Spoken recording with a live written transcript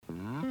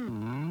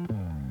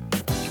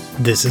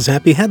This is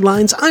Happy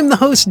Headlines. I'm the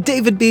host,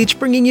 David Beach,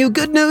 bringing you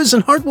good news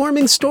and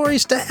heartwarming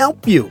stories to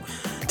help you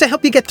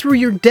get through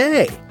your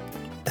day.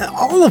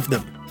 All of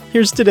them.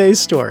 Here's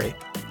today's story.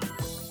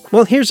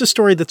 Well, here's a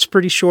story that's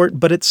pretty short,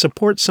 but it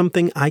supports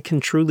something I can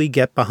truly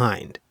get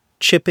behind.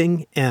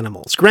 Chipping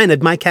animals.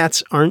 Granted, my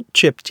cats aren't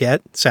chipped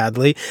yet,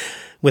 sadly.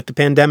 With the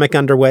pandemic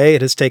underway,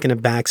 it has taken a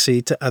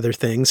backseat to other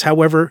things.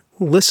 However,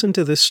 listen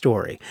to this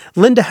story.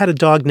 Linda had a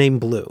dog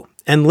named Blue,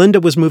 and Linda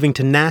was moving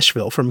to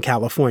Nashville from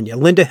California.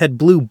 Linda had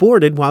Blue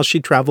boarded while she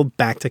traveled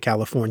back to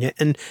California,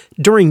 and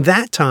during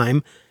that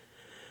time,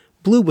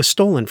 Blue was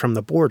stolen from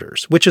the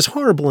boarders, which is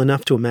horrible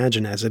enough to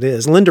imagine as it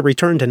is. Linda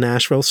returned to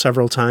Nashville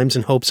several times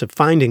in hopes of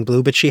finding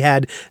Blue, but she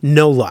had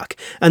no luck,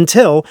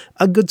 until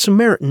a Good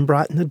Samaritan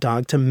brought in the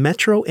dog to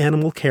Metro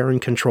Animal Care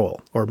and Control,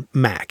 or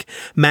MAC.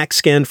 MAC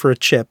scanned for a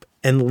chip,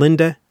 and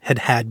Linda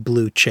had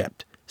Blue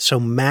chipped. So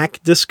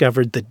MAC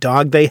discovered the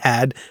dog they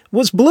had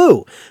was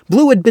Blue.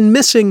 Blue had been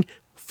missing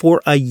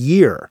for a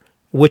year,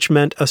 which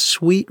meant a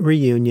sweet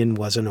reunion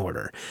was in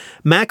order.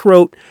 Mac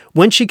wrote,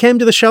 "When she came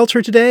to the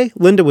shelter today,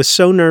 Linda was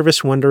so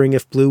nervous, wondering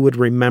if Blue would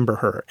remember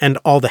her and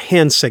all the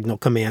hand signal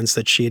commands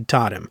that she had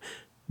taught him.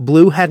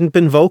 Blue hadn't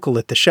been vocal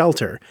at the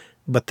shelter,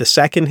 but the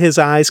second his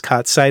eyes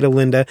caught sight of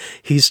Linda,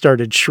 he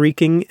started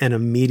shrieking and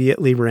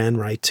immediately ran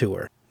right to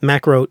her."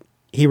 Mac wrote,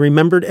 "He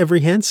remembered every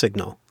hand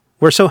signal.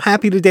 We're so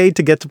happy today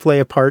to get to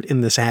play a part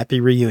in this happy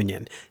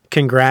reunion.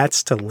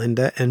 Congrats to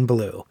Linda and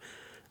Blue."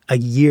 A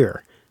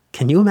year.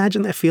 Can you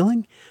imagine that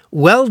feeling?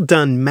 Well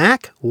done,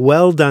 Mac.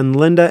 Well done,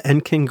 Linda.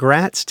 And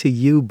congrats to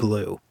you,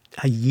 Blue.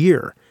 A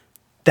year.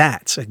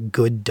 That's a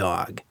good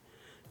dog.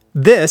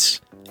 This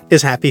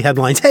is Happy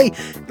Headlines. Hey,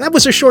 that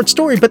was a short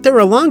story, but there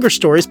are longer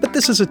stories, but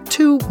this is a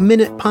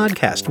 2-minute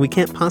podcast. We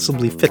can't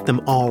possibly fit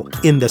them all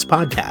in this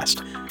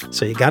podcast.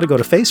 So you got to go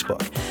to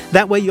Facebook.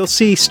 That way you'll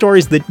see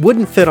stories that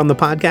wouldn't fit on the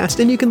podcast,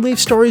 and you can leave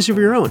stories of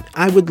your own.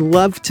 I would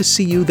love to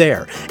see you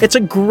there. It's a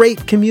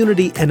great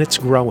community, and it's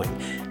growing.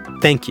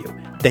 Thank you.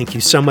 Thank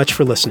you so much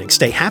for listening.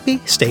 Stay happy,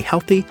 stay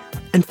healthy,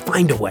 and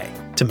find a way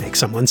to make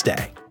someone's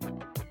day.